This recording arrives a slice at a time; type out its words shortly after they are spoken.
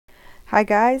Hi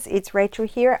guys, it's Rachel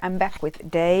here. I'm back with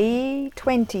day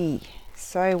 20.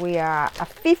 So we are a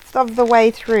fifth of the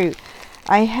way through.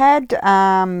 I had,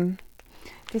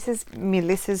 this is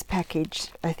Melissa's package.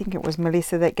 I think it was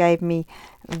Melissa that gave me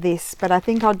this, but I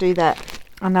think I'll do that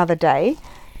another day.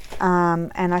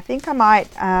 And I think I might,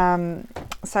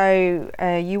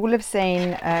 you will have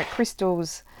seen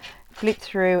Crystal's flip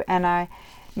through, and I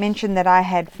mentioned that I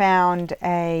had found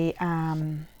a,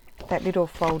 that little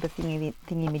folder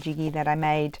thingy-majiggy that I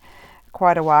made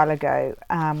quite a while ago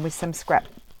with some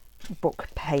scrapbook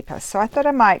paper. So I thought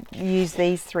I might use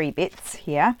these 3 bits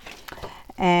here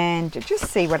and just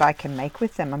see what I can make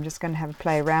with them. I'm just going to have a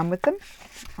play around with them.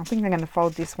 I think I'm going to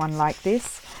fold this one like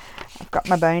this. I've got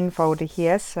my bone folder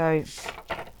here, so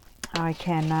I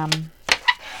can...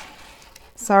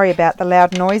 sorry about the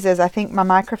loud noises. I think my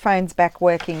microphone's back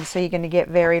working, so you're going to get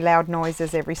very loud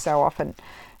noises every so often.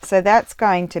 So that's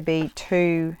going to be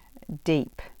too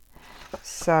deep.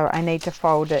 So I need to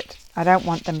fold it. I don't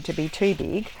want them to be too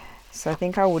big. So I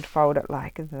think I would fold it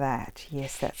like that.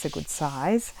 Yes, that's a good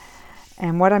size.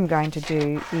 And what I'm going to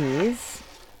do is,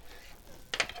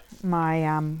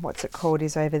 my, what's it called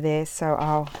is over there.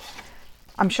 So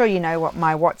I'm sure you know what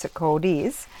my what's it called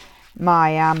is.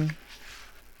 My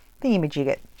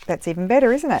thingy-majigget. That's even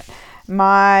better, isn't it?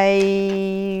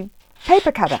 My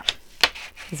paper cutter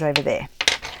is over there.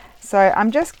 So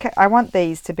I want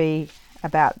these to be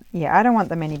about, I don't want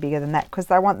them any bigger than that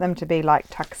because I want them to be like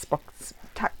tuck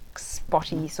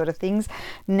spotty sort of things.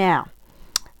 Now,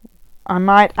 I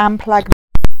might unplug the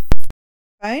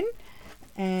phone,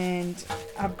 and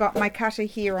I've got my cutter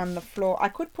here on the floor. I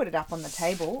could put it up on the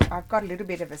table. I've got a little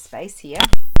bit of a space here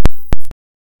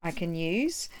I can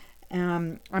use.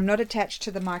 I'm not attached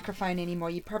to the microphone anymore.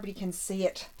 You probably can see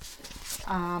it.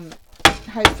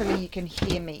 Hopefully you can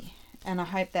hear me. And I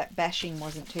hope that bashing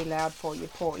wasn't too loud for your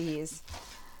poor ears.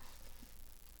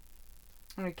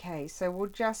 Okay, so we'll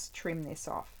just trim this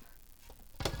off.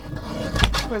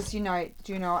 Because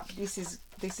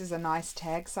this is a nice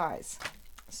tag size.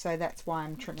 So that's why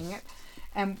I'm trimming it.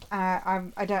 And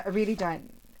I really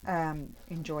don't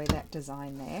enjoy that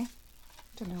design there.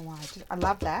 Don't know why. I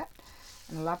love that.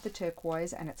 And I love the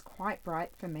turquoise, and it's quite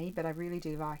bright for me, but I really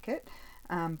do like it.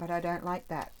 But I don't like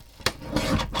that.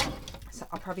 So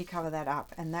I'll probably colour that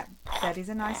up, and that is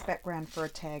a nice background for a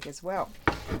tag as well.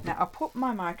 Now I'll put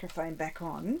my microphone back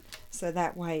on, so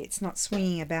that way it's not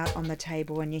swinging about on the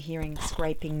table and you're hearing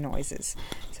scraping noises.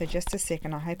 So just a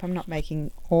second, I hope I'm not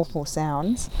making awful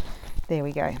sounds. There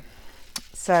we go.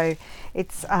 So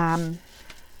it's,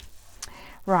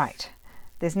 right,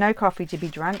 there's no coffee to be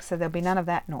drunk, so there'll be none of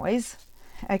that noise.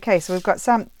 Okay, so we've got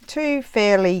 2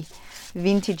 fairly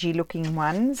vintagey looking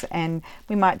ones, and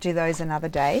we might do those another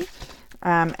day.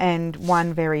 And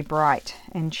one very bright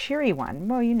and cheery one.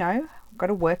 Well, I've got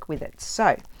to work with it.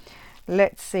 So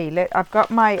let's see. I've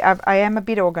got I am a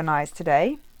bit organized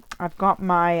today. I've got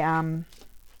my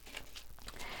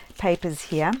papers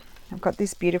here. I've got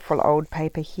this beautiful old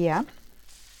paper here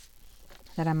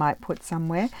that I might put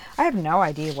somewhere. I have no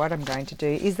idea what I'm going to do.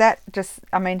 Is that just,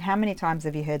 how many times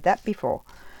have you heard that before?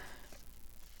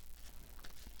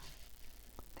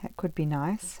 That could be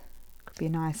nice. Could be a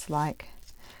nice, like,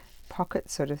 pocket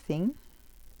sort of thing.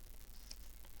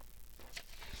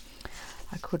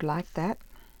 I could like that.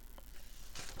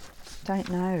 Don't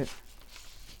know.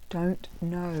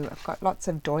 I've got lots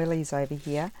of doilies over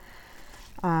here.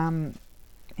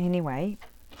 Anyway,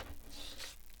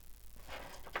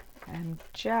 I'm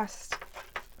just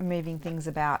moving things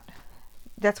about.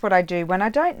 That's what I do when I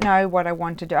don't know what I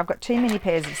want to do. I've got too many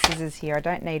pairs of scissors here. I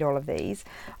don't need all of these.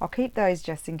 I'll keep those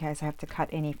just in case I have to cut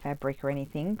any fabric or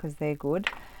anything, because they're good.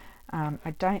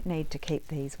 I don't need to keep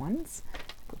these ones.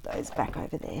 Put those back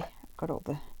over there. I've got all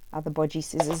the other bodgy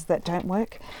scissors that don't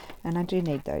work, and I do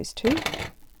need those too.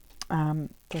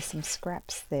 There's some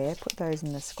scraps there. Put those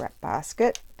in the scrap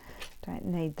basket. Don't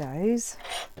need those.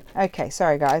 Okay,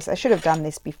 sorry guys. I should have done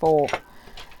this before.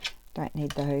 Don't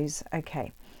need those.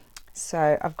 Okay,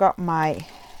 so I've got my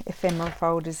ephemera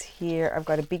folders here. I've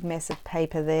got a big mess of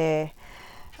paper there.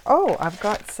 Oh, I've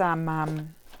got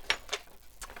some...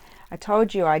 I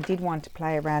told you I did want to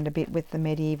play around a bit with the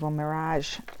Medieval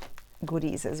Mirage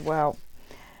goodies as well.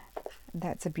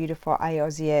 That's a beautiful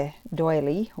Ayosier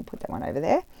doily. I'll put that one over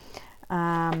there.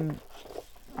 I'm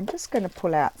just going to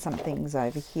pull out some things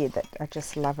over here that are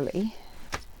just lovely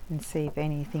and see if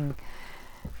anything,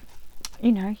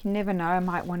 you never know, I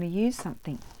might want to use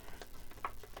something.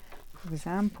 For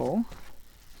example,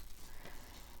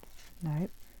 no,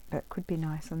 that could be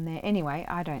nice on there. Anyway,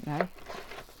 I don't know.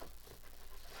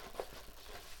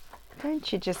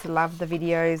 Don't you just love the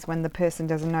videos when the person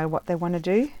doesn't know what they want to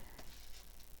do?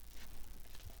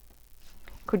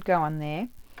 could go on there.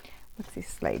 What's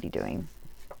this lady doing?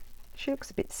 She looks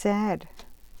a bit sad.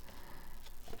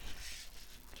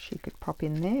 She could pop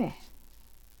in there.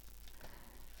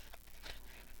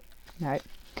 No.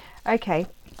 Okay,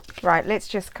 right, let's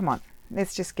just, come on.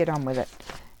 Let's just get on with it.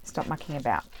 Stop mucking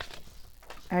about.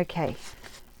 Okay,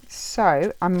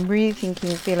 so I'm really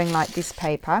feeling like this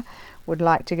paper would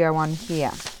like to go on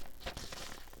here.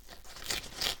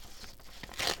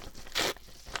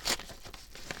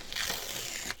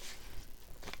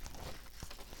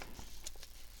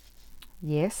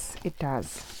 Yes, it does.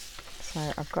 So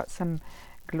I've got some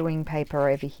gluing paper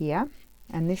over here,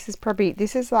 and this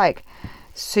is like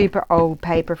super old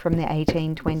paper from the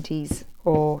 1820s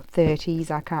or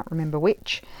 30s, I can't remember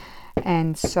which,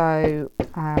 and so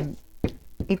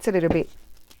it's a little bit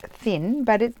thin,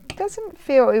 but it doesn't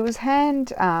feel, it was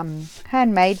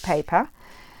handmade paper,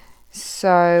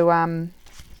 so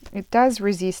it does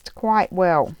resist quite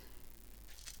well.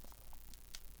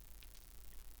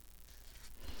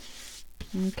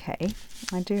 Okay,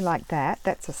 I do like that.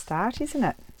 That's a start, isn't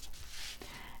it?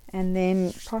 And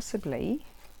then possibly,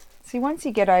 see, once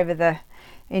you get over the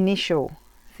initial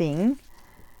thing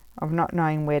of not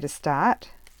knowing where to start,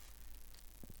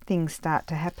 things start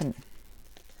to happen.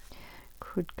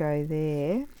 Could go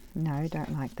there. No,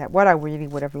 don't like that. What I really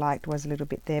would have liked was a little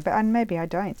bit there, but maybe I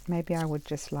don't. Maybe I would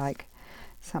just like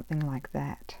something like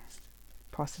that.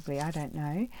 Possibly, I don't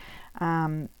know.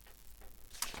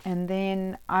 And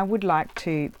then I would like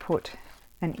to put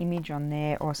an image on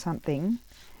there or something,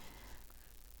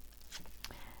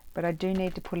 but I do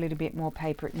need to put a little bit more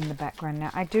paper in the background. Now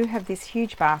I do have this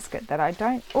huge basket that I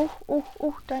don't,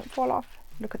 don't fall off.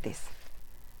 Look at this.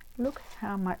 Look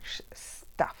how much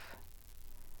stuff.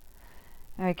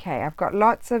 Okay, I've got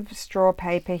lots of straw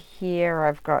paper here.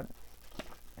 I've got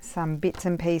some bits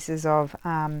and pieces of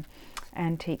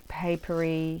antique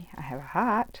papery. I have a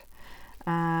heart.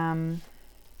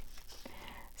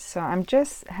 So I'm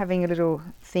just having a little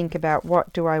think about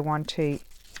what do I want to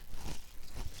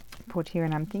put here,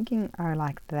 and I'm thinking, oh,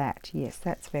 like that. Yes,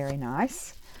 that's very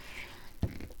nice.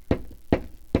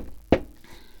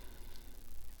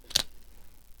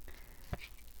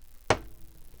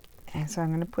 And so I'm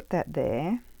going to put that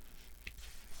there.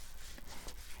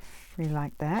 Really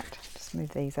like that. Just move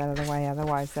these out of the way,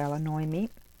 otherwise they'll annoy me.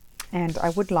 And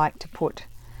I would like to put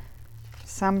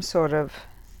some sort of,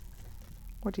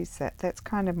 what is that? That's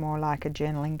kind of more like a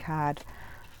journaling card.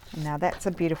 Now that's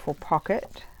a beautiful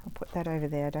pocket. I'll put that over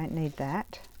there. I don't need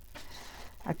that.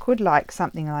 I could like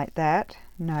something like that.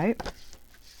 Nope.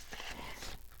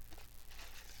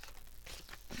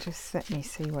 Just let me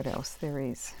see what else there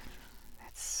is.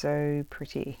 That's so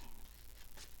pretty.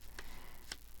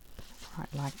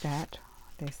 Quite like that.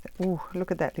 There's the, oh, look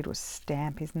at that little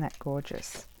stamp. Isn't that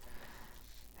gorgeous?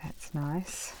 That's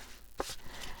nice.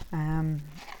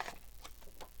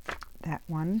 That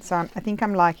one. So I think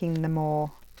I'm liking the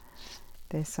more,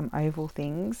 there's some oval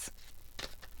things.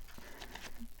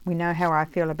 We know how I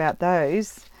feel about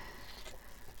those.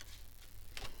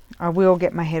 I will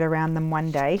get my head around them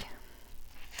one day.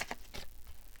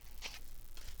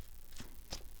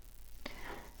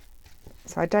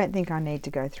 So I don't think I need to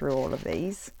go through all of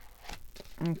these.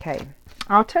 Okay,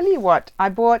 I'll tell you what, I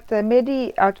bought the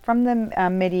from the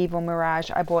Medieval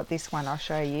Mirage, I bought this one, I'll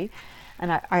show you.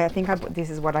 And I think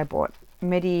this is what I bought,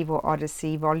 Medieval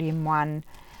Odyssey Volume 1,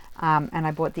 and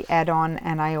I bought the add-on,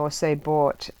 and I also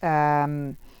bought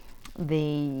the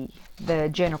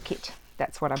journal kit.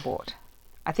 That's what I bought.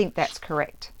 I think that's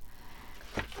correct.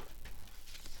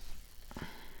 I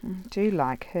do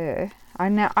like her.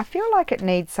 I feel like it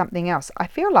needs something else. I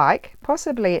feel like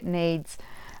possibly it needs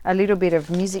a little bit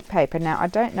of music paper. Now I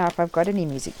don't know if I've got any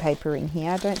music paper in here.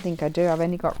 I don't think I do. I've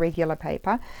only got regular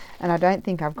paper, and I don't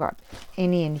think I've got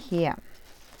any in here.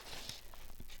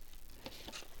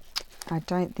 I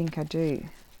don't think I do.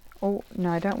 Oh no,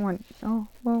 I don't want, oh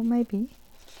well, maybe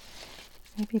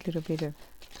a little bit of.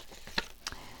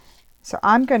 So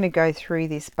I'm going to go through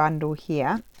this bundle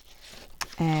here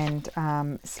and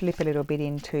slip a little bit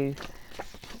into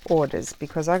orders,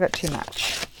 because I got too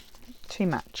much,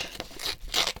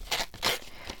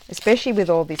 especially with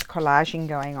all this collaging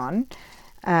going on.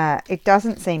 It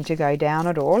doesn't seem to go down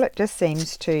at all. It just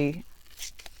seems to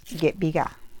get bigger.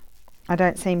 I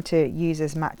don't seem to use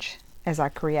as much as I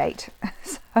create,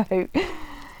 so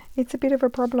it's a bit of a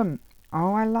problem.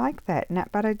 Oh, I like that. Now,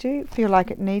 but I do feel like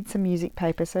it needs some music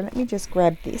paper, so let me just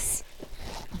grab this.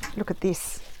 Look at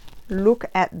this. Look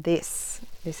at this.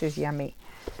 This is yummy.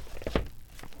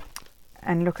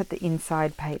 And look at the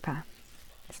inside paper.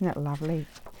 Isn't it lovely?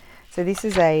 So this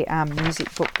is a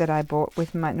music book that I bought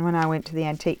with when I went to the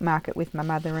antique market with my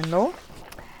mother-in-law.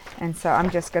 And so I'm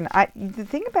just going to, the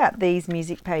thing about these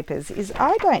music papers is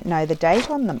I don't know the date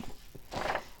on them.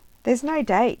 There's no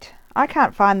date. I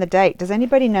can't find the date. Does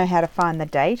anybody know how to find the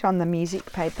date on the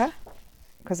music paper?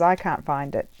 Because I can't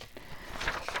find it.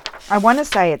 I want to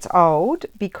say it's old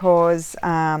because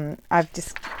I've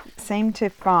just seemed to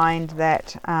find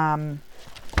that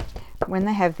when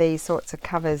they have these sorts of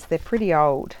covers, they're pretty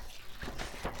old.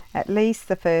 At least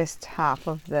the first half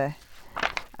of the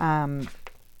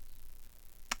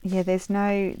yeah, there's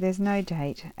no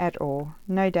date at all.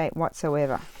 No date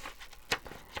whatsoever.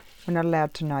 We're not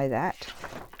allowed to know that.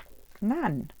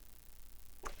 None.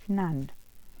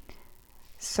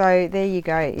 So there you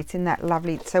go. It's in that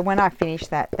lovely, so when I finish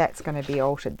that, that's going to be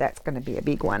altered. That's going to be a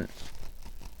big one.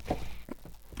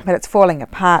 But it's falling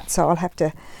apart, so I'll have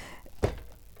to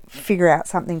figure out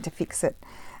something to fix it.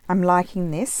 I'm liking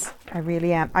this. I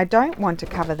really am. I don't want to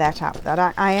cover that up.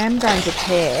 That I am going to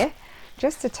tear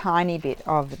just a tiny bit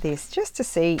of this, just to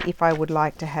see if I would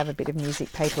like to have a bit of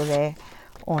music paper there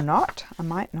or not. I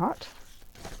might not,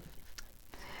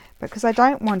 because I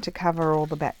don't want to cover all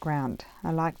the background.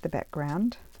 I like the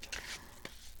background.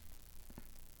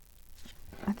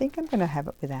 I think I'm going to have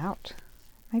it without.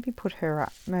 Maybe put her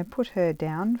up, maybe put her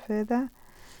down further,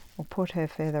 or put her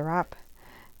further up.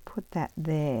 Put that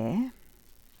there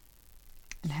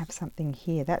and have something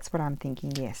here. That's what I'm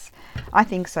thinking. Yes, I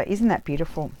think so. Isn't that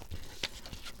beautiful?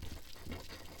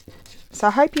 So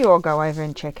I hope you all go over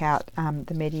and check out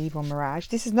the Medieval Mirage.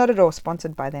 This is not at all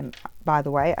sponsored by them, by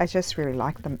the way. I just really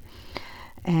like them.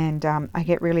 And I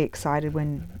get really excited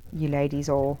when you ladies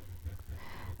all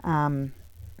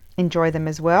enjoy them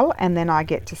as well. And then I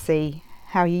get to see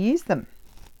how you use them.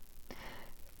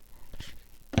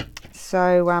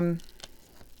 So,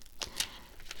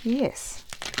 yes.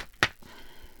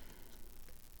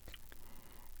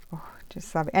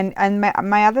 Just love it. And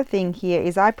my other thing here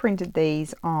is I printed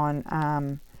these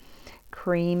on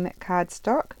cream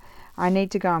cardstock. I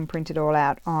need to go and print it all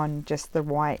out on just the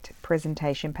white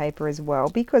presentation paper as well,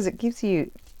 because it gives you,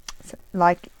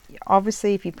 like,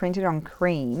 obviously if you print it on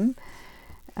cream,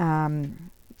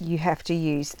 you have to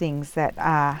use things that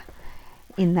are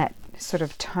in that sort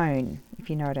of tone, if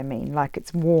you know what I mean, like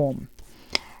it's warm.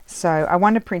 So I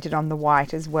want to print it on the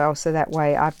white as well, so that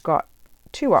way I've got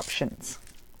two options.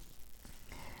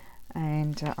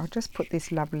 And I'll just put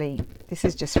this lovely, this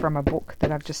is just from a book that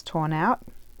I've just torn out,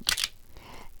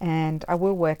 and I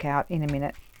will work out in a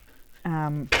minute,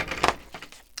 oh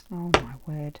my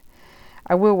word,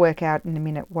 I will work out in a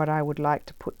minute what I would like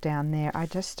to put down there. I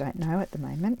just don't know at the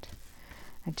moment.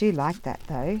 I do like that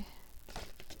though,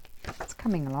 it's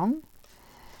coming along.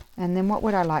 And then what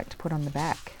would I like to put on the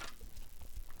back?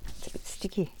 It's a bit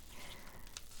sticky.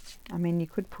 I mean, you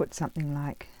could put something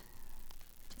like,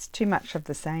 it's too much of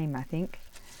the same, I think.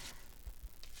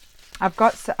 I've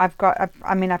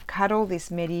cut all this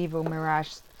Medieval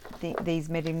Mirage, these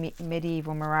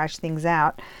Medieval Mirage things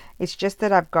out. It's just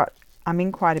that I'm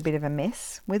in quite a bit of a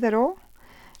mess with it all,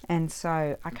 and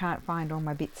so I can't find all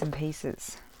my bits and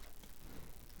pieces,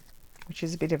 which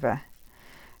is a bit of a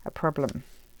problem.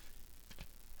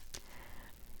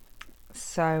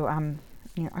 So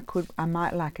you know, I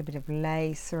might like a bit of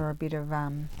lace, or a bit of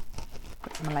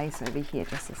put some lace over here,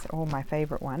 just as my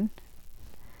favorite one.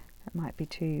 That might be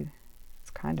too,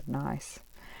 it's kind of nice,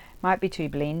 might be too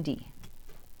blendy.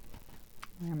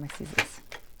 Where are my scissors?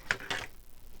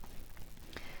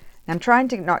 Now I'm trying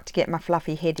not to get my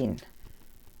fluffy head in,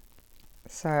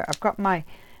 so I've got my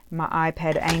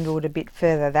iPad angled a bit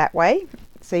further that way,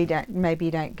 so maybe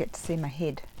you don't get to see my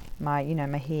head, my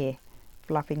hair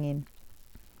fluffing in.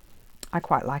 I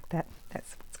quite like that.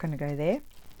 That's what's going to go there,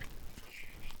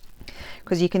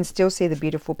 because you can still see the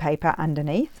beautiful paper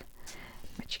underneath,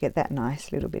 but you get that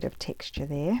nice little bit of texture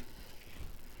there.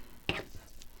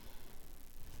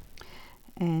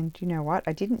 And you know what,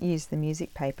 I didn't use the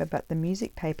music paper, but the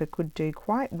music paper could do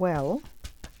quite well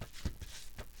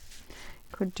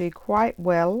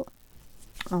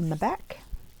on the back.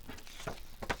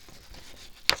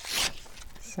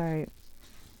 So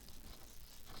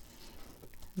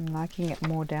I'm liking it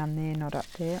more down there, not up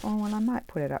there. Oh, well, I might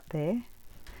put it up there.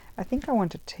 I think I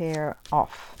want to tear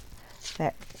off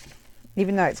that,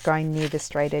 even though it's going near the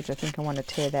straight edge, I think I want to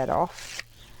tear that off.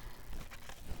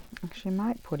 Actually, I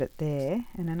might put it there,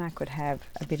 and then I could have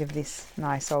a bit of this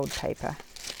nice old paper.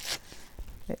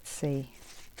 Let's see.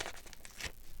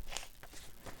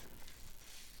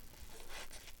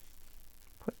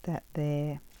 Put that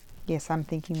there. Yes, I'm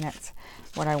thinking that's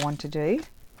what I want to do.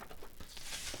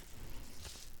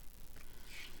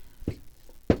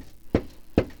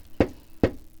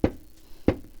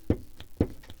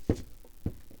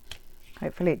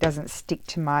 Hopefully it doesn't stick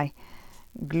to my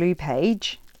glue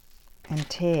page and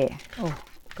tear. Oh,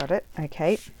 got it.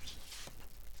 Okay.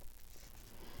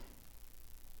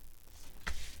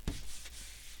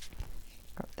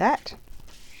 Got that.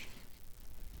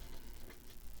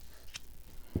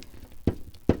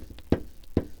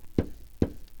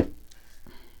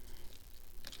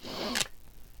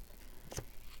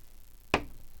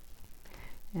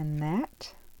 And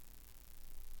that.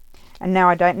 And now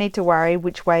I don't need to worry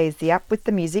which way is the up with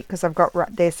the music, because I've got,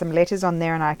 there's some letters on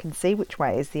there and I can see which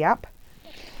way is the up.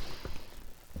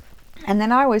 And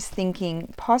then I was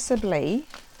thinking possibly,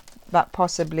 but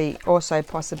possibly also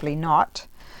possibly not,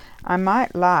 I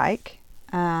might like,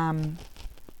 oh,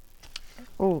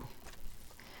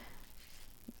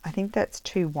 I think that's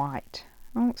too white.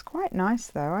 Oh, it's quite nice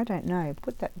though. I don't know.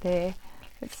 Put that there.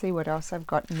 Let's see what else I've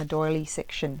got in the doily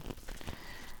section.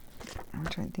 I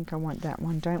don't think I want that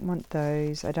one. Don't want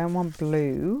those. I don't want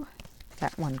blue.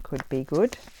 That one could be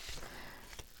good.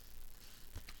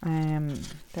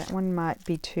 That one might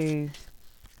be too...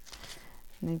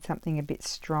 Need something a bit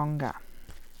stronger.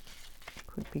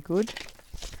 Could be good.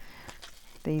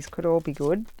 These could all be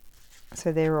good.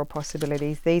 So they're all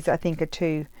possibilities. These I think are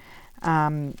too...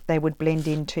 they would blend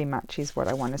in too much is what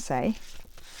I want to say.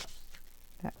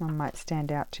 That one might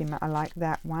stand out too much. I like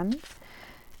that one.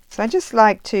 So I just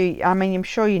like to, I mean, I'm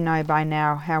sure you know by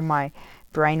now how my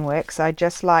brain works. I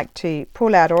just like to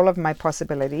pull out all of my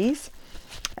possibilities,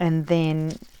 and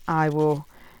then I will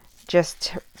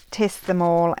just test them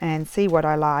all and see what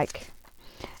I like,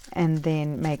 and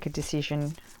then make a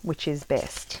decision which is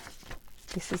best.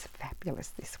 This is fabulous,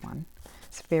 this one.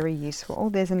 It's very useful. Oh,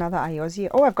 there's another Iosia.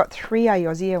 Oh, I've got 3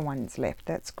 Iosia ones left.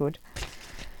 That's good,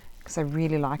 because I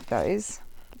really like those.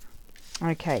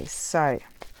 Okay, so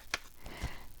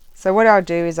what I'll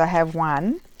do is I have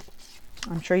one.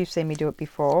 I'm sure you've seen me do it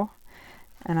before.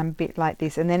 And I'm a bit like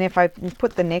this. And then if I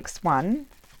put the next one,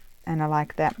 and I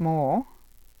like that more,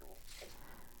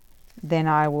 then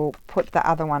I will put the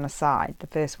other one aside, the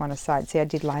first one aside. See, I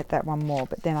did like that one more,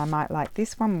 but then I might like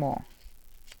this one more.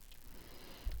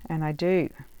 And I do,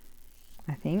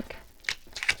 I think.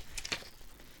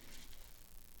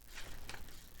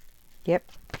 Yep,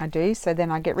 I do. So then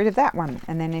I get rid of that one.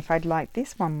 And then if I'd like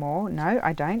this one more, no,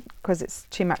 I don't, because it's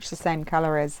too much the same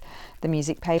color as the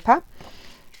music paper.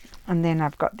 And then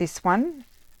I've got this one,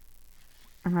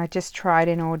 and I just tried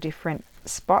in all different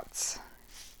spots.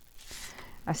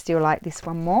 I still like this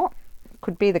one more.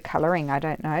 Could be the coloring, I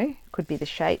don't know. Could be the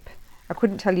shape. I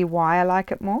couldn't tell you why I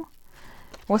like it more.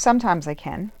 Or sometimes I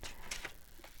can.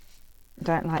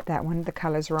 Don't like that one. The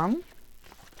color's wrong.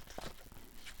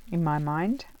 In my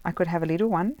mind, I could have a little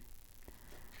one.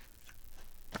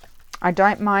 I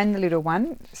don't mind the little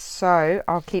one, so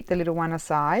I'll keep the little one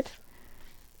aside.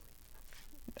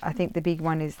 I think the big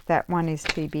one is, that one is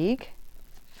too big.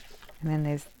 And then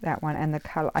there's that one, and the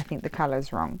color, I think the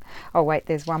color's wrong. Oh wait,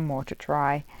 there's one more to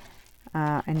try.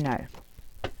 And no.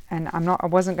 And I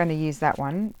wasn't going to use that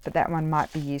one, but that one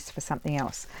might be used for something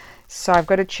else. So I've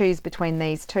got to choose between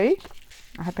these two.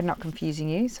 I hope I'm not confusing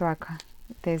you. So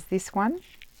there's this one.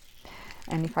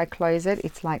 And if I close it,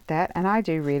 it's like that. And I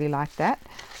do really like that.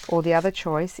 Or the other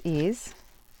choice is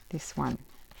this one.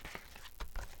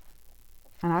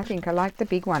 And I think I like the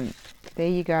big one. There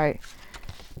you go.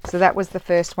 So that was the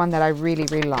first one that I really,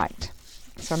 really liked.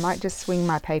 So I might just swing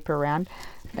my paper around.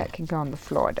 That can go on the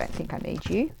floor. I don't think I need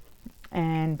you.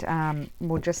 And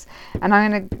we'll just, and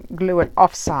I'm going to glue it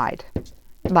offside.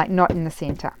 Like not in the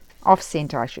center. Off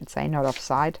center, I should say, not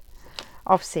offside.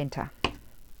 Off center.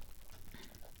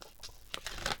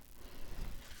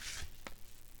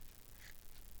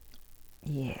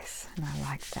 Yes, and I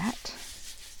like that.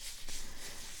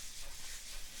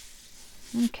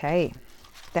 Okay,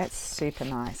 that's super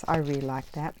nice. I really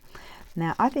like that.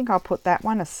 Now I think I'll put that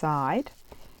one aside,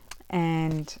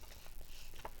 and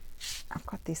I've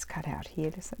got this cut out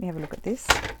here. Just let me have a look at this.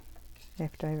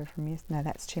 Left over from yes. No,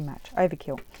 that's too much.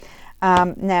 Overkill.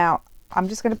 Now I'm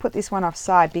just going to put this one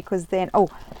offside, because then, oh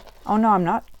no, I'm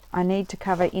not. I need to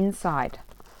cover inside.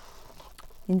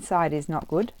 Inside is not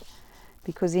good,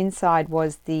 because inside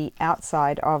was the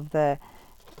outside of the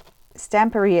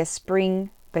Stamperia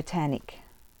Spring Botanic.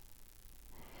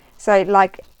 So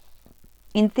like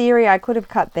in theory I could have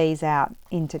cut these out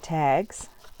into tags,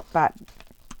 but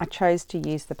I chose to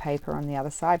use the paper on the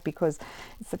other side because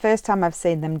it's the first time I've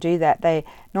seen them do that.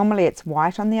 Normally it's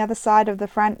white on the other side of the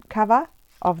front cover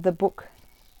of the book,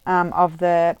 of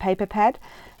the paper pad,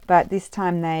 but this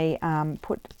time they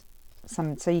put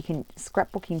some, so you can,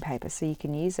 scrapbooking paper, so you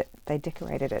can use it. They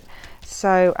decorated it.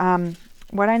 So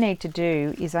what I need to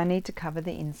do is I need to cover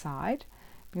the inside,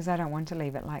 because I don't want to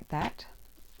leave it like that.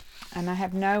 And I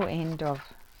have no end of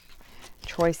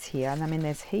choice here. I mean,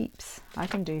 there's heaps. I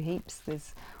can do heaps.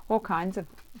 There's all kinds of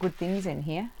good things in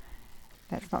here.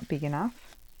 That's not big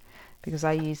enough because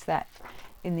I used that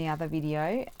in the other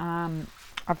video.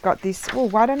 I've got this. Well,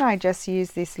 why don't I just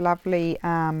use this lovely,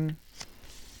 I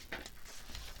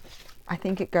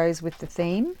think it goes with the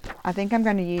theme. I think I'm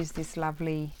going to use this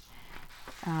lovely,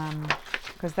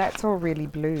 because that's all really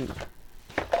blue.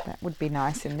 That would be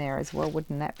nice in there as well.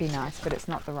 Wouldn't that be nice? But it's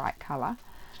not the right colour.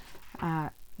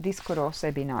 This could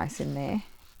also be nice in there,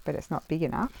 but it's not big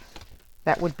enough.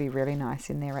 That would be really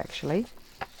nice in there actually.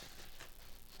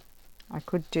 I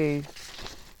could do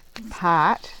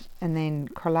part and then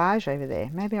collage over there.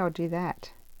 Maybe I'll do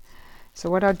that. So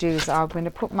what I'll do is I'm going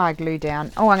to put my glue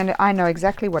down. Oh, I know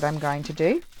exactly what I'm going to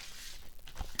do.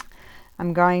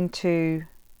 I'm going to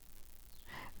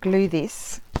glue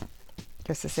this.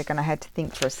 Just a second, I had to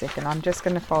think for a second. I'm just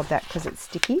going to fold that because it's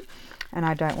sticky and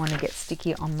I don't want to get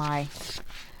sticky on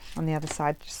the other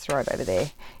side. Just throw it over there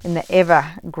in the ever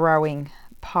growing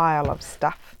pile of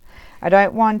stuff. I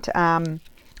don't want, I'm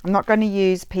not going to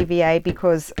use PVA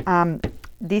because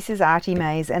this is Artie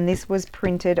Maze and this was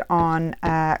printed on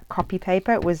copy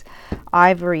paper. It was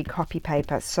ivory copy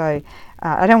paper, so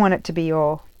I don't want it to be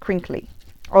all crinkly,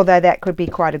 although that could be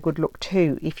quite a good look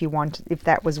too if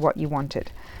that was what you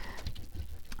wanted.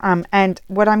 And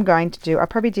what I'm going to do, I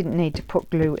probably didn't need to put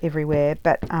glue everywhere,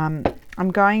 but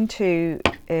I'm going to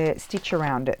stitch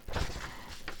around it.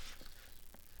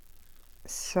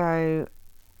 So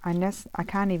I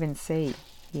can't even see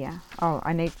here. Oh,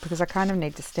 because I kind of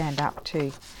need to stand up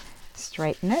to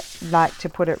straighten it, like to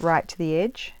put it right to the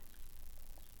edge.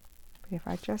 But if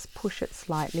I just push it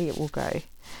slightly, it will go.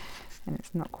 And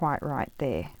it's not quite right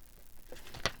there.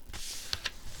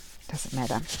 Doesn't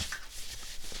matter.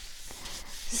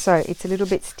 So it's a little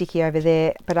bit sticky over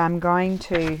there, but I'm going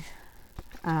to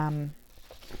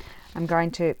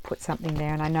put something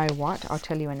there, and I know what, I'll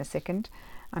tell you in a second.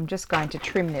 I'm just going to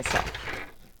trim this off.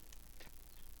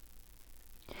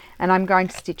 And I'm going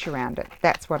to stitch around it.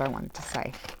 That's what I wanted to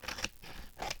say.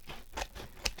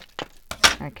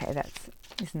 Okay,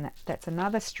 that's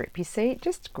another strip. You see,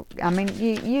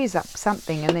 you use up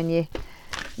something and then you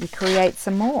create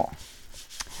some more.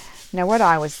 Now what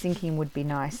I was thinking would be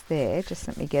nice there, just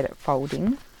let me get it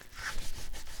folding.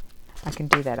 I can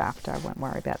do that after, I won't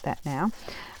worry about that now.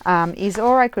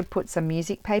 Or I could put some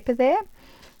music paper there.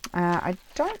 I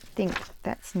don't think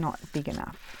that's not big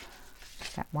enough.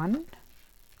 That one.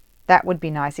 That would be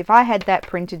nice. If I had that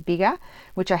printed bigger,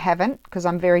 which I haven't because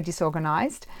I'm very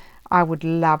disorganized, I would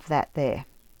love that there.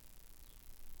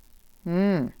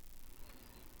 I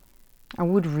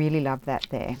would really love that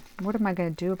there. What am I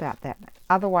going to do about that?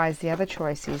 Otherwise, the other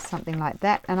choice is something like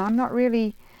that, and I'm not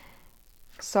really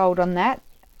sold on that.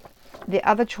 The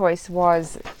other choice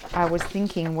I was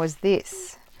thinking was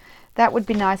this. That would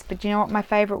be nice, but you know what my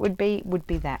favorite would be? Would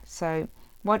be that. So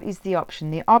what is the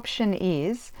option? The option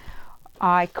is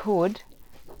I could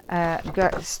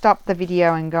stop the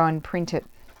video and go and print it.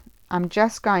 I'm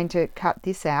just going to cut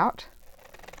this out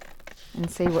and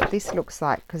see what this looks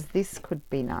like, because this could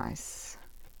be nice.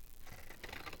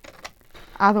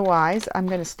 Otherwise, I'm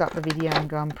going to stop the video and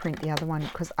go and print the other one,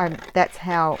 because that's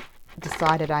how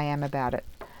decided I am about it.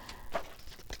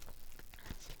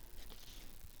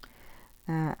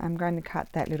 I'm going to cut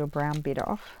that little brown bit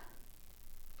off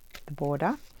the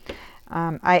border.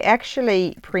 I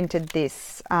actually printed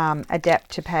this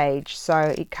adapt to page,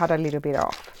 so it cut a little bit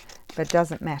off, but it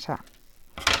doesn't matter.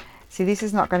 See, this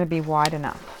is not going to be wide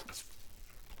enough.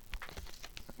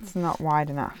 It's not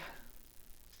wide enough.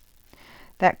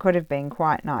 That could have been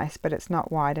quite nice, but it's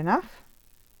not wide enough.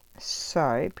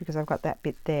 So, because I've got that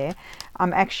bit there,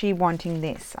 I'm actually wanting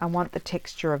this. I want the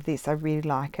texture of this. I really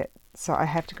like it. So I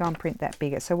have to go and print that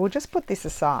bigger. So we'll just put this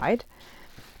aside,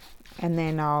 and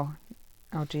then I'll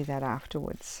do that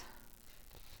afterwards.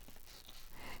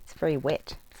 It's very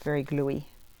wet, it's very gluey.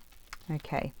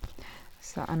 Okay,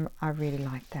 so I really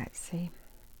like that. See,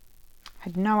 I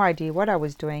had no idea what I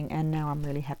was doing, and now I'm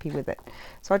really happy with it.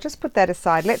 So I'll just put that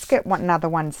aside. Let's get another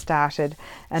one started,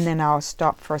 and then I'll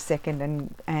stop for a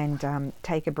second and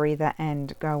take a breather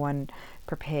and go and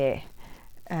prepare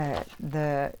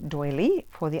the doily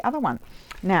for the other one.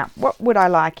 Now, what would I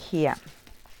like here?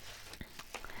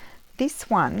 This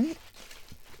one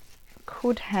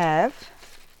could have,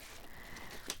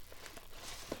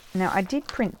 now I did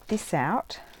print this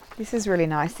out. This is really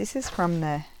nice. This is from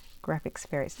the Graphics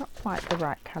Fair. It's not quite the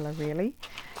right color really.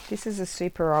 This is a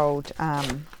super old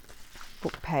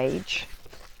book page.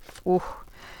 Ooh,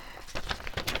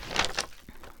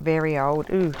 very old.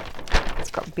 Ooh,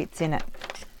 it's got bits in it.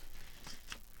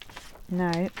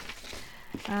 No.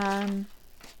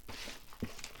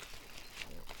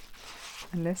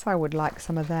 unless I would like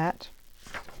some of that.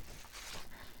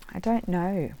 I don't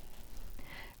know.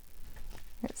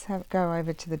 Let's go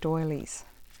over to the doilies.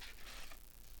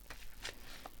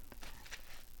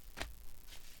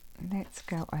 Let's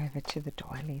go over to the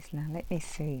doilies now. Let me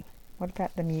see. What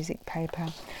about the music paper?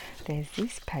 There's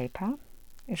this paper.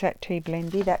 Is that too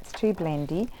blendy? That's too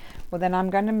blendy. Well, then I'm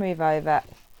going to move over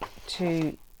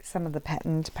to some of the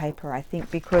patterned paper, I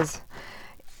think, because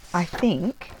I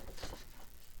think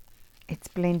it's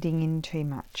blending in too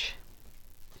much.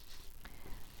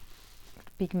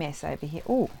 Big mess over here.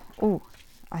 Oh,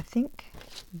 I think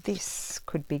this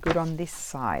could be good on this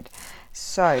side.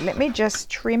 So let me just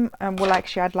trim. Well,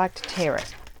 actually, I'd like to tear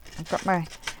it. I've got my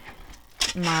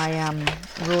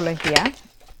ruler here,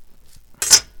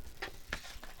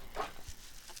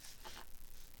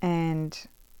 and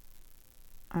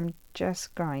I'm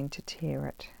just going to tear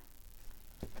it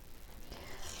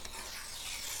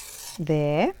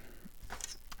there,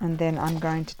 and then I'm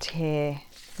going to tear.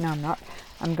 No, I'm not.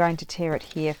 I'm going to tear it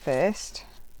here first.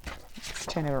 Let's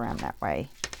turn it around that way.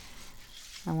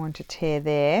 I want to tear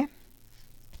there.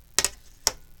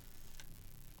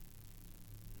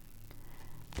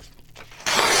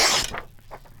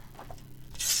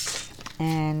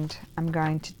 And I'm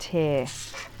going to tear.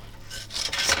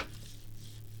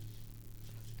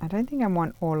 I don't think I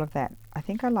want all of that. I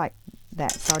think I like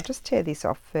that. So I'll just tear this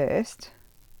off first.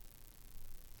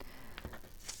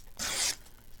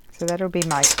 So that'll be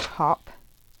my top.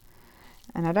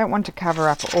 And I don't want to cover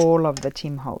up all of the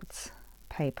Tim Holtz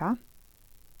paper.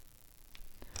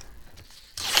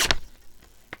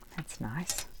 That's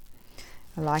nice.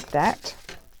 I like that.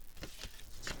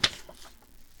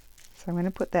 So I'm going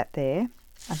to put that there.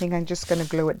 I think I'm just going to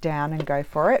glue it down and go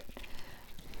for it.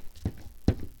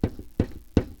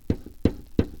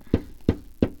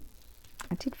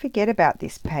 I did forget about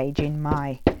this page in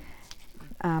my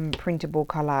printable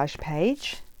collage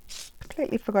page.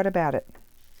 Completely forgot about it.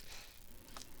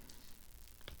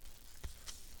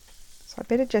 So I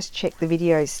better just check the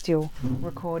video is still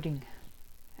recording.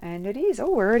 And it is. Oh,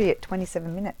 we're already at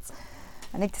 27 minutes.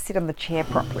 I need to sit on the chair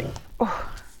properly.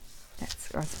 Oh,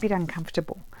 it's a bit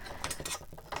uncomfortable.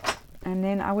 And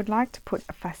then I would like to put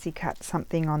a fussy cut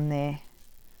something on there.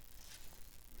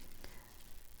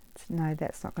 No,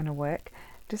 that's not going to work.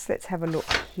 Just let's have a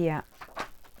look here.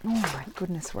 Oh my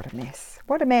goodness, what a mess.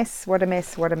 What a mess, what a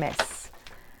mess, what a mess.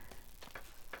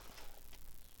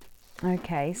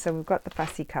 Okay, so we've got the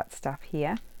fussy cut stuff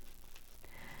here.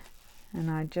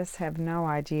 And I just have no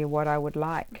idea what I would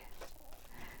like.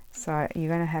 So you're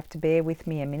going to have to bear with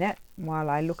me a minute while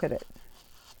I look at it.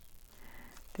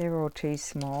 They're all too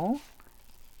small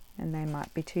and they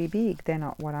might be too big. They're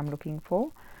not what I'm looking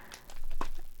for.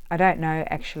 I don't know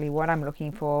actually what I'm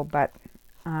looking for, but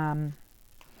I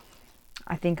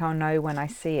think I'll know when I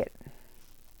see it.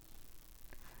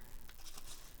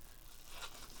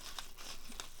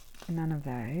 None of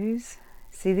those.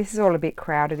 See, this is all a bit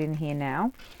crowded in here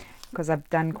now because I've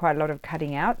done quite a lot of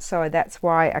cutting out, so that's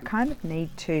why I kind of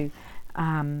need to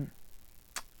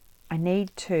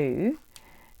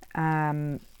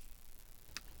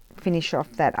finish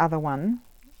off that other one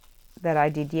that I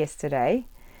did yesterday,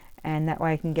 and that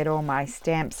way I can get all my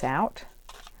stamps out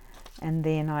and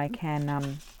then I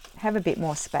can have a bit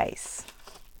more space.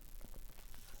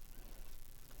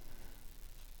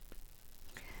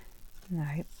 No,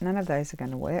 none of those are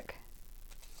going to work.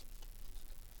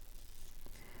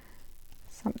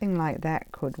 Something like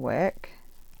that could work.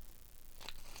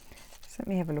 So let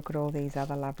me have a look at all these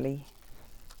other lovely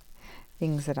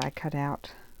things that I cut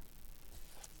out.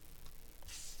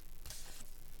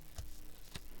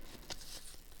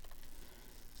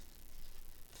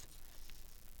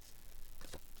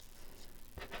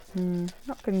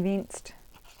 Not convinced.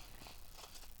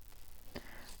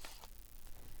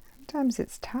 Sometimes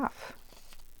it's tough.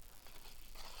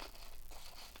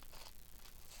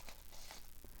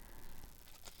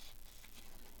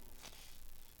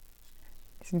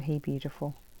 Isn't he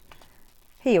beautiful?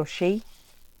 He or she?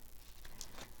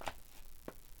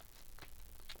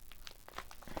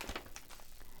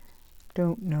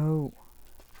 Don't know.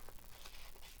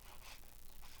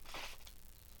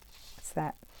 What's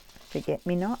that?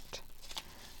 Forget-me-not.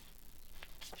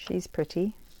 She's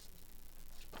pretty.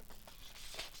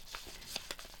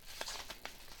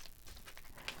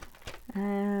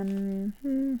 Well,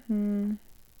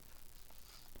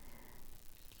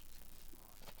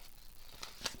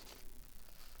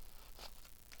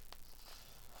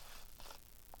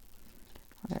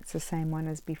 that's the same one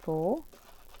as before.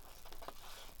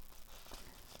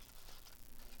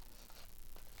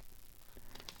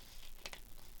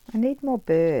 I need more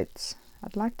birds.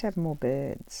 I'd like to have more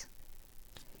birds.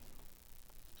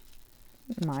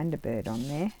 Wouldn't mind a bird on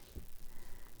there.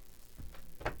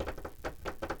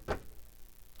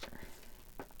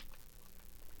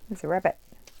 There's a rabbit.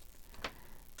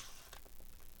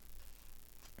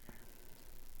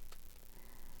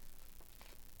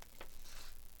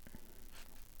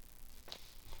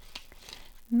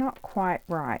 Not quite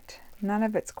right. None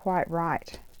of it's quite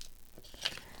right.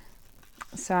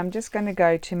 So I'm just going to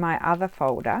go to my other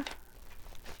folder.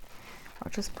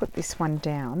 I'll just put this one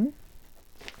down.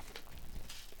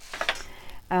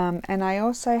 And I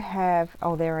also have,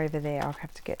 oh, they're over there. I'll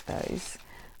have to get those.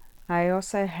 I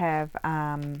also have,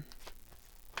 I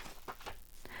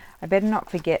better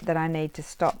not forget that I need to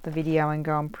stop the video and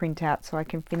go and print out so I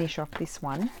can finish off this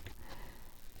one.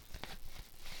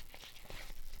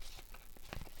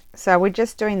 So we're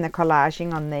just doing the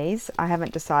collaging on these. I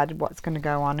haven't decided what's going to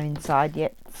go on inside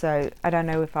yet. So I don't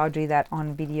know if I'll do that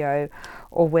on video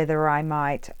or whether I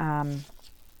might, I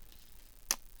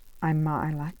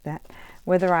like that,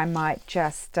 whether I might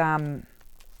just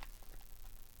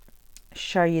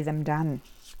show you them done.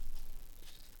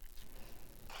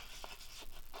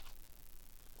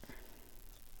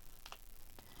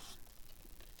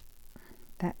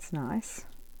 That's nice.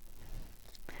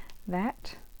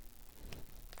 That.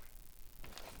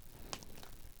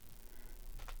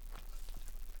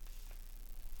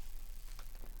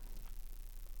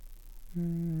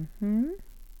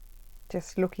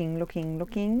 Just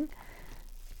looking.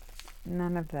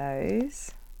 None of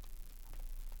those.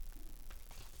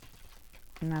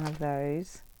 None of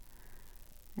those.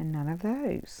 And none of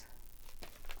those.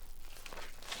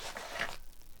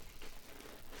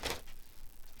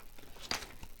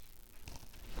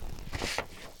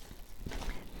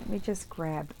 Let me just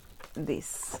grab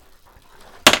this.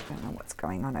 I don't know what's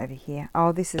going on over here.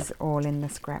 Oh, this is all in the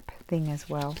scrap thing as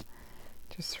well.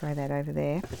 Just throw that over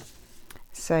there.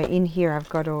 So in here I've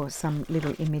got some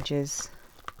little images.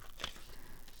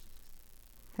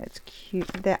 That's cute.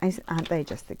 Aren't they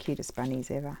just the cutest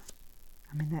bunnies ever?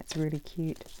 I mean, that's really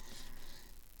cute.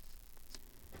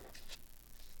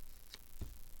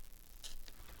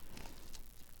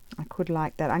 I could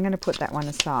like that. I'm going to put that one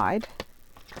aside.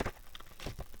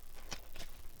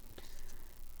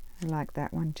 I like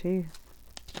that one too.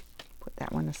 Put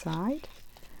that one aside.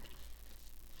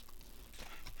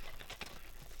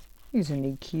 Isn't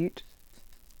he cute?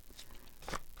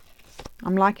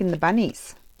 I'm liking the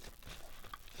bunnies.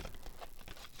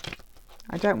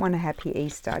 I don't want a happy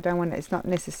Easter. I don't want. It's not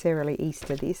necessarily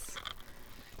Easter. This.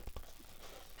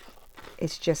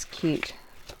 It's just cute.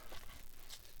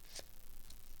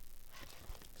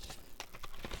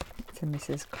 It's a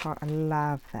Mrs. Cott. I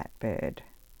love that bird.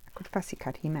 I could fussy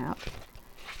cut him out.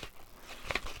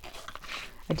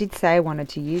 I did say I wanted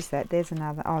to use that. There's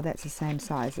another. Oh, that's the same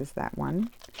size as that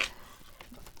one.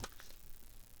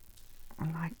 I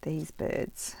like these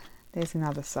birds. There's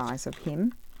another size of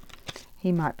him.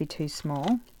 He might be too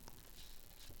small.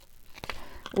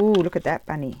 Ooh, look at that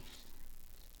bunny.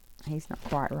 He's not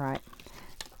quite right.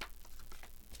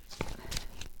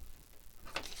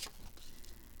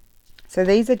 So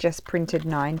these are just printed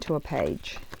 9 to a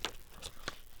page.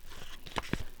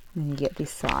 And you get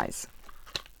this size.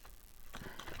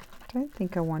 I don't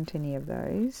think I want any of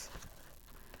those.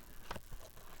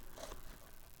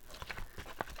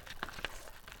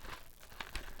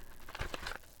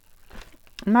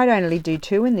 I might only do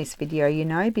 2 in this video, you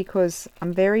know, because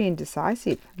I'm very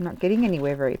indecisive. I'm not getting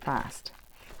anywhere very fast.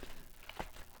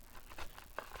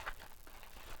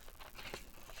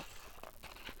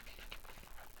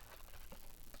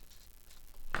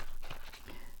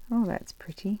 Oh, that's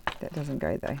pretty. That doesn't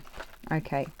go though.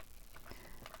 Okay.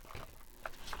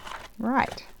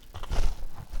 Right.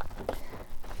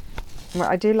 Well,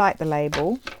 I do like the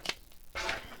label.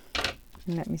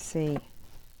 And let me see.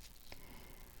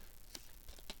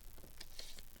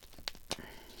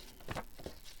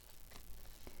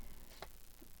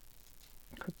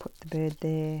 Could put the bird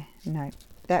there. No,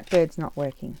 that bird's not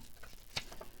working.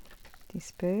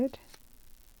 This bird.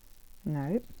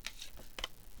 No.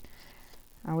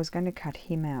 I was going to cut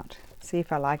him out. See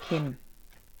if I like him.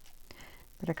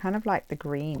 But I kind of like the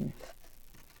green.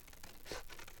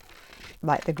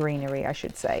 Like the greenery, I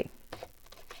should say.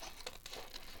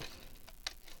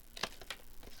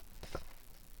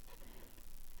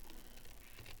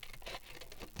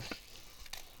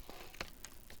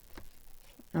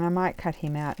 And I might cut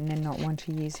him out and then not want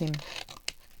to use him.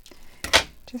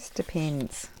 Just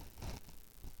depends.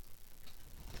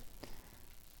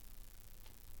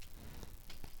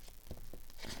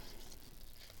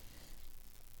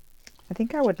 I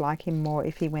think I would like him more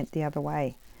if he went the other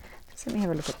way. Just let me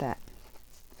have a look at that.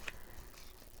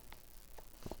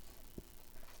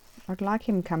 I'd like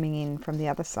him coming in from the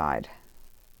other side.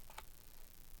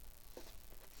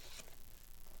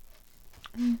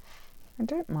 I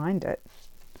don't mind it.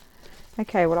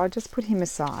 Okay, well, I'll just put him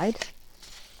aside.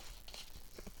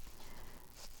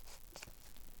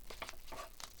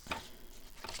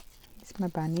 Here's my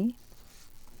bunny.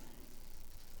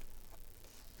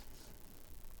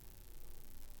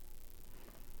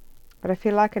 But I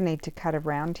feel like I need to cut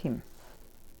around him.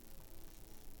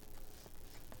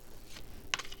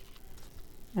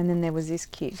 And then there was this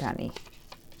cute bunny.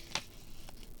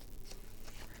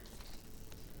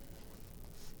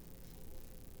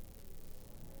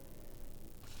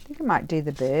 I think I might do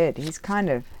the bird. It's kind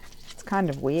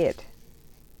of weird.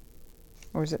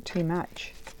 Or is it too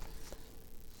much?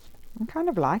 I kind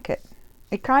of like it.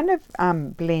 It kind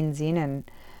of blends in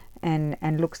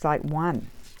and looks like one.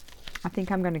 I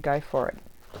think I'm going to go for it.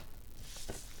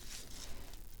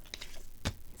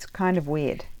 It's kind of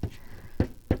weird.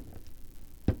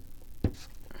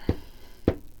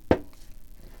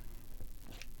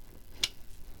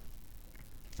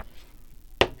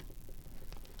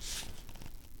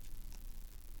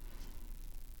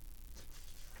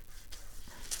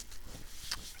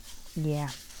 Yeah,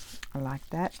 I like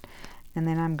that. And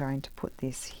then I'm going to put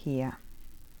this here.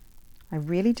 I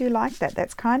really do like that.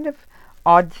 That's kind of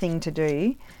odd thing to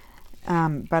do,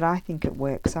 but I think it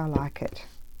works. I like it.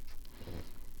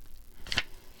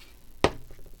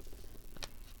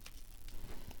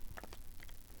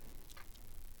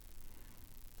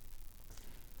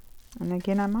 And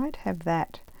again, I might have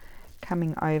that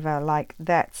coming over, like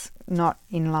that's not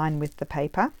in line with the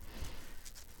paper.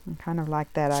 I kind of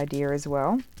like that idea as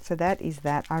well. So that is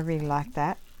that. I really like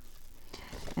that.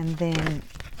 And then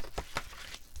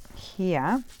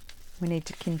here we need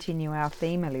to continue our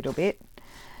theme a little bit.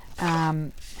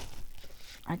 I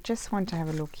just want to have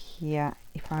a look here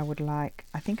if I would like,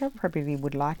 I think I probably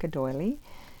would like a doily,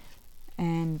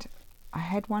 and I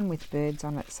had one with birds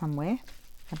on it somewhere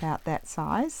about that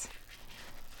size.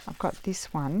 I've got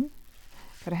this one,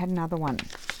 but I had another one.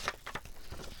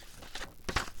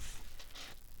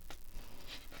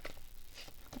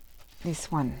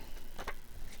 This one.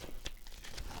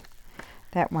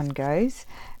 That one goes,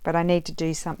 but I need to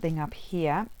do something up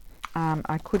here.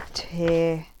 I could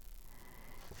tear,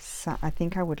 I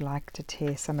think I would like to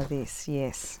tear some of this.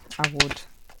 Yes, I would.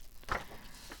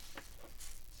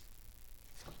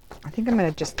 I think I'm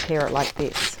going to just tear it like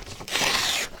this.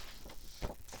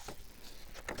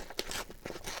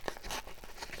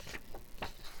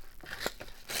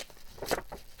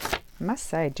 I must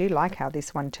say, I do like how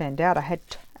this one turned out. I had,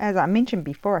 as I mentioned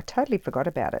before, I totally forgot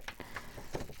about it.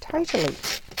 Totally.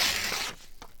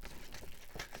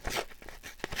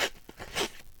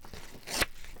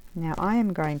 Now I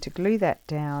am going to glue that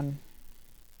down.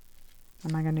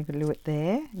 Am I going to glue it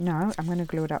there? No, I'm going to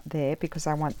glue it up there because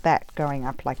I want that going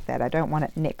up like that. I don't want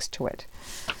it next to it.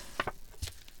 Is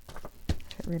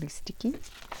that really sticky?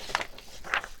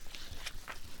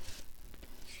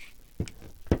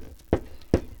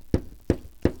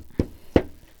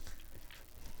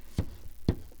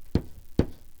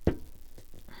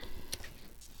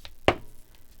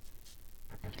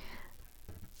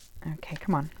 Okay,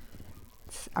 come on.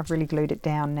 I've really glued it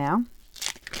down now.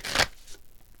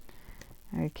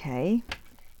 Okay,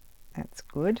 that's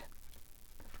good.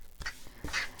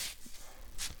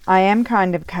 I am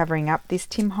kind of covering up this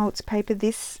Tim Holtz paper.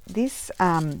 This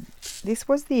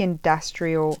was the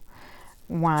industrial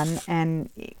one, and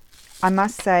I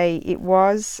must say it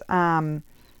was,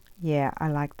 yeah, I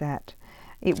like that.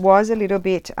 It was a little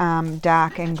bit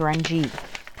dark and grungy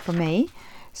for me.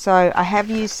 So I have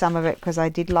used some of it because I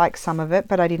did like some of it,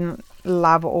 but I didn't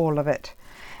love all of it.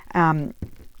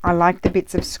 I like the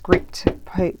bits of script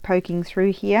poking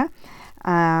through here,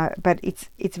 but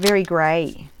it's very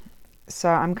grey. So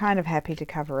I'm kind of happy to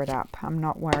cover it up. I'm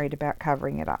not worried about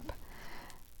covering it up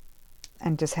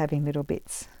and just having little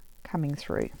bits coming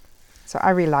through. So I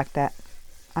really like that.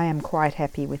 I am quite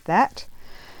happy with that.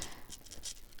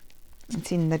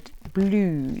 It's in the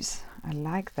blues. I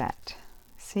like that.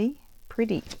 See?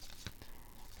 Pretty.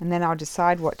 And then I'll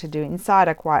decide what to do. Inside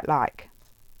I quite like.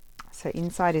 So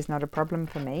inside is not a problem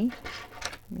for me.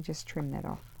 Let me just trim that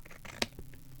off.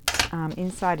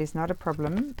 Inside is not a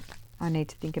problem. I need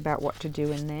to think about what to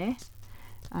do in there.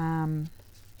 I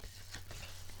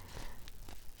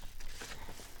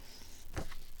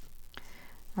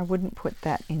wouldn't put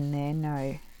that in there,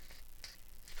 no.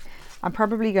 I'm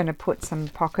probably going to put some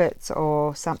pockets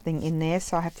or something in there,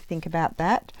 so I have to think about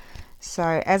that. So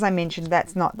as I mentioned,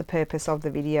 that's not the purpose of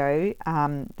the video.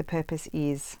 The purpose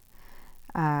is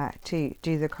to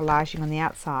do the collaging on the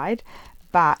outside.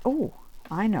 But, oh,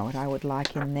 I know what I would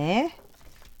like in there.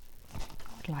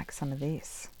 like some of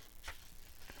this.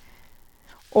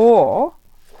 Or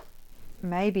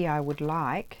maybe I would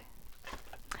like,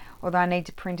 although I need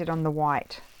to print it on the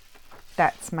white.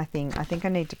 That's my thing. I think I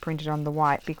need to print it on the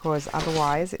white because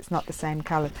otherwise it's not the same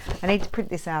colour. I need to print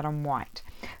this out on white.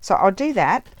 So I'll do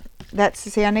that.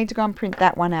 See, I need to go and print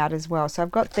that one out as well. So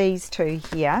I've got these two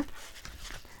here.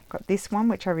 Got this one,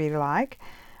 which I really like.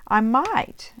 I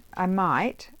might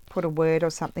put a word or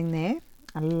something there.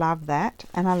 I love that.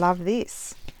 And I love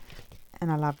this.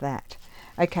 And I love that.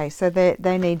 Okay, so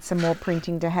they need some more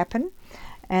printing to happen.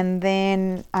 And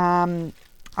then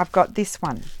I've got this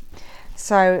one.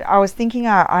 So I was thinking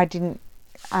I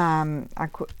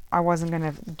wasn't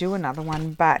going to do another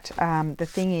one, but the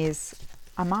thing is,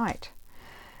 I might.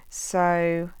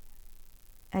 So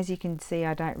as you can see,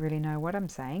 I don't really know what I'm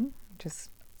saying,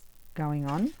 just going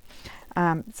on.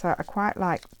 So I quite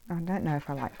like, I don't know if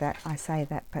I like that, I say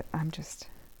that, but I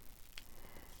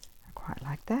quite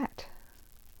like that.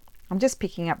 I'm just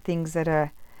picking up things that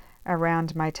are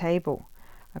around my table.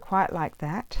 I quite like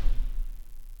that.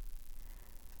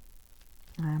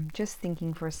 I'm just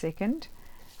thinking for a second,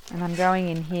 and I'm going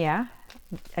in here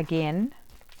again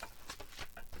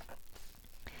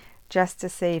just to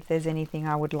see if there's anything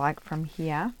I would like from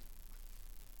here.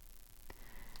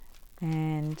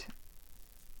 And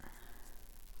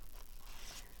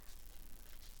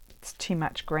it's too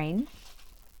much green.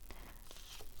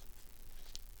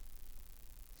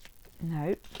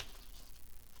 Nope.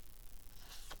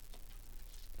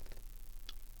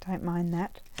 Don't mind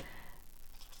that.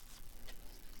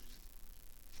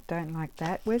 Don't like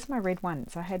that. Where's my red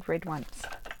ones? I had red ones.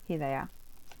 Here they are.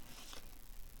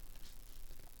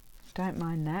 Don't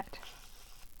mind that.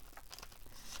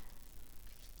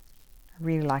 I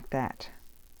really like that.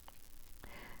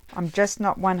 I'm just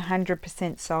not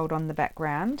 100% sold on the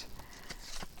background.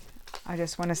 I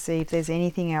just want to see if there's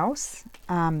anything else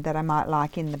that I might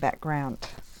like in the background.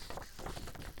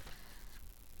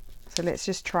 So let's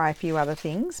just try a few other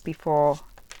things before.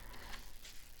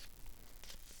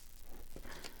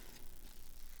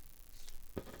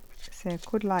 So I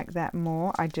could like that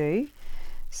more. I do.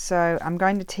 So I'm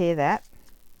going to tear that.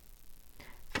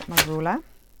 My ruler.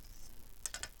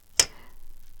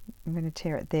 I'm going to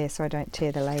tear it there so I don't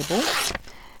tear the label.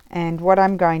 And what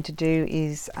I'm going to do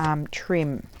is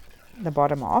trim the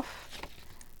bottom off.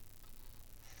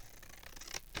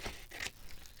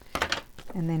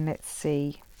 And then let's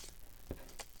see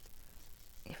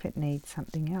if it needs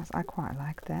something else. I quite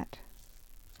like that.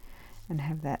 And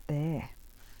have that there.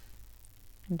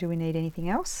 And do we need anything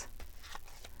else?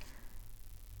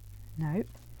 No.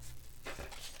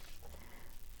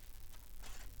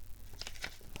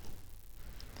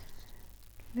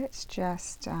 Let's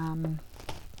just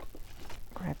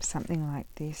grab something like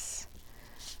this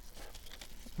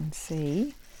and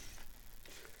see.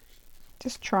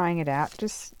 Just trying it out,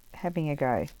 just having a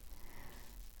go.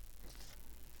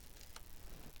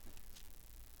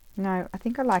 No, I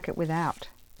think I like it without.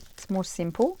 It's more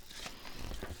simple.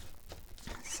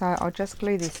 So I'll just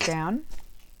glue this down.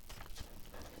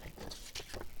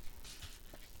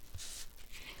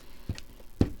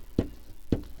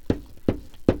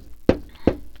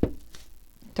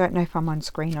 Don't know if I'm on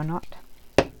screen or not.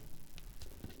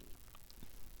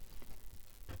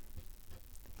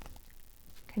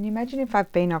 Can you imagine if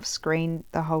I've been off screen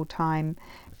the whole time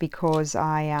because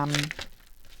I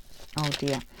oh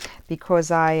dear,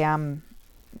 because I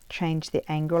changed the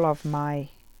angle of my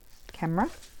camera?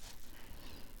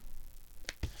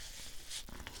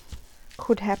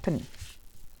 Could happen.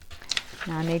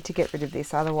 Now I need to get rid of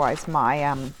this, otherwise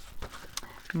my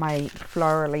my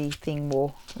florally thing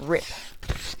will rip.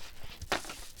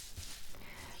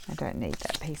 I don't need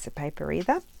that piece of paper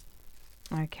either.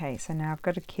 Okay, so now I've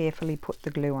got to carefully put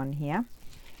the glue on here.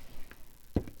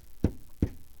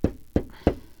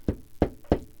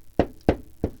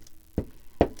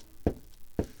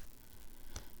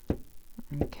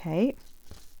 Okay.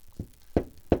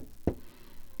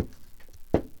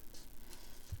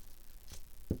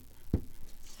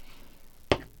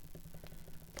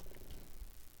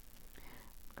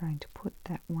 I'm going to put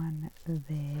that one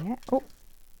there. Oh,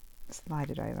 slide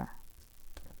it over.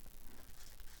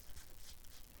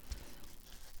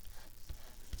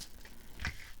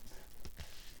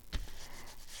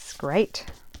 It's great.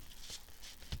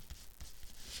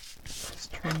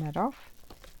 Just trim that off.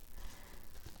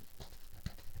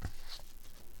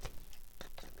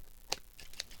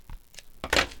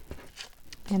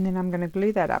 And then I'm going to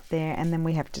glue that up there, and then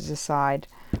we have to decide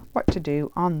what to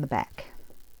do on the back.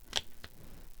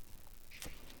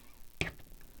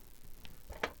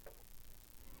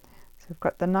 So we've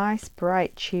got the nice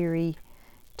bright cheery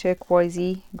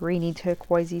turquoisey, greeny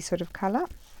turquoisey sort of colour.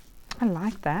 I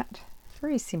like that.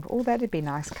 Very simple. Oh, that'd be a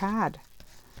nice card.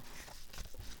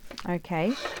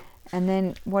 Okay, and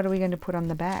then what are we going to put on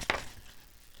the back?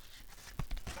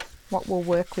 What will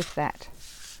work with that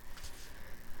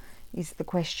is the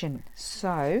question.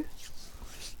 So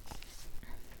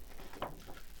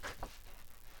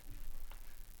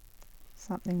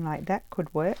something like that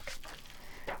could work,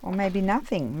 or maybe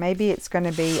nothing. Maybe it's going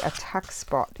to be a tuck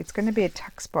spot. It's going to be a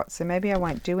tuck spot, so maybe I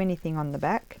won't do anything on the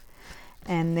back,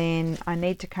 and then I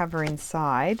need to cover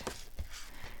inside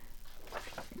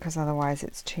because otherwise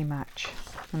it's too much.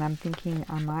 And I'm thinking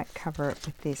I might cover it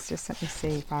with this. Just let me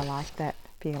see if I like that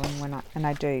feeling and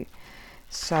I do.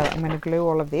 So I'm going to glue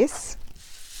all of this,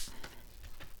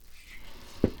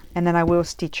 and then I will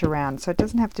stitch around. So it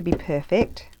doesn't have to be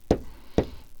perfect,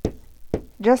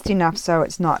 just enough so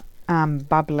it's not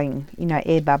bubbling, you know,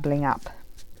 air bubbling up.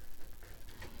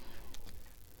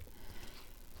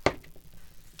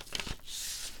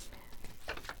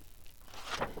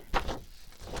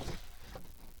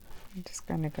 I'm just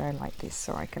going to go like this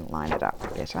so I can line it up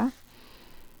better.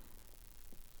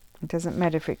 It doesn't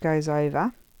matter if it goes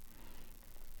over,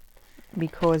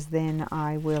 because then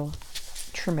I will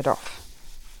trim it off.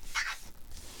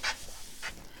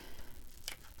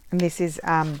 And this is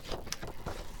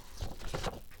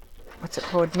what's it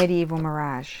called? Medieval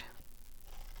Mirage.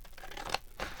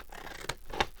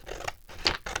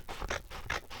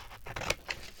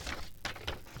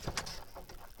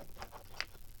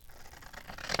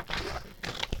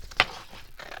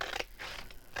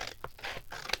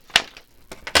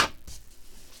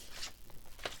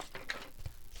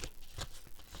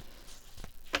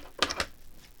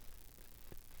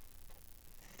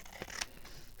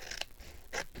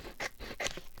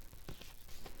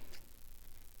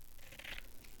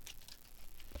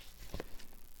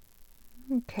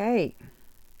 Okay,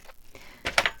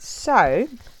 so,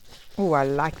 oh, I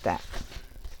like that.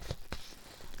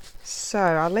 So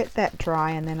I'll let that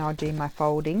dry and then I'll do my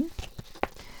folding,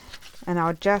 and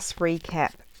I'll just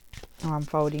recap. Oh, I'm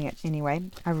folding it anyway.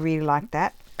 I really like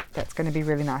that. That's going to be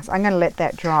really nice. I'm going to let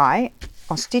that dry.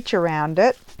 I'll stitch around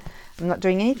it. I'm not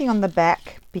doing anything on the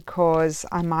back because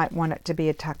I might want it to be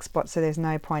a tuck spot, so there's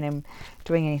no point in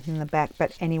doing anything on the back.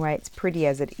 But anyway, it's pretty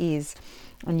as it is,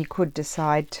 and you could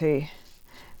decide to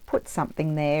put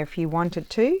something there if you wanted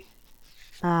to.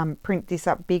 Print this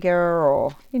up bigger,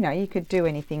 or you know, you could do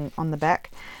anything on the back,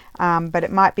 but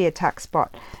it might be a tuck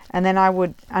spot. And then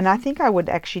I think I would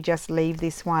actually just leave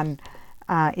this one.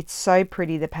 It's so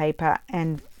pretty, the paper,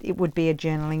 and it would be a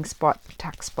journaling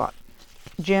tuck spot.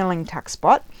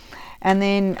 And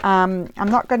then I'm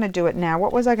not going to do it now.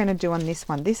 What was I going to do on this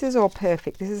one? This is all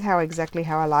perfect. This is exactly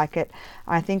how I like it.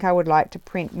 I think I would like to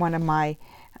print one of my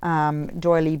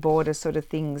doily border sort of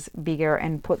things bigger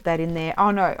and put that in there. Oh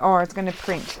no, or it's going to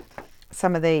print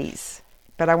some of these,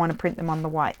 but I want to print them on the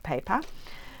white paper.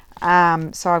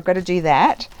 So I've got to do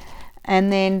that.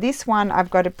 And then this one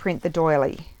I've got to print the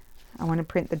doily. I want to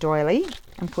print the doily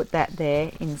and put that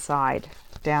there inside,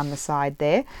 down the side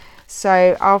there.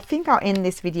 So I think I'll end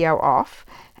this video off,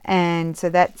 and so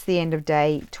that's the end of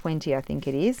day 20, I think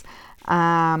it is.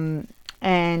 And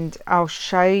I'll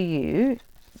show you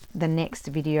the next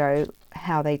video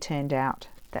how they turned out.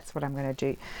 That's what I'm going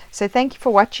to do. So thank you for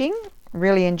watching.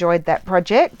 Really enjoyed that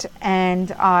project,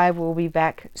 and I will be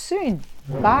back soon.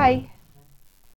 Bye.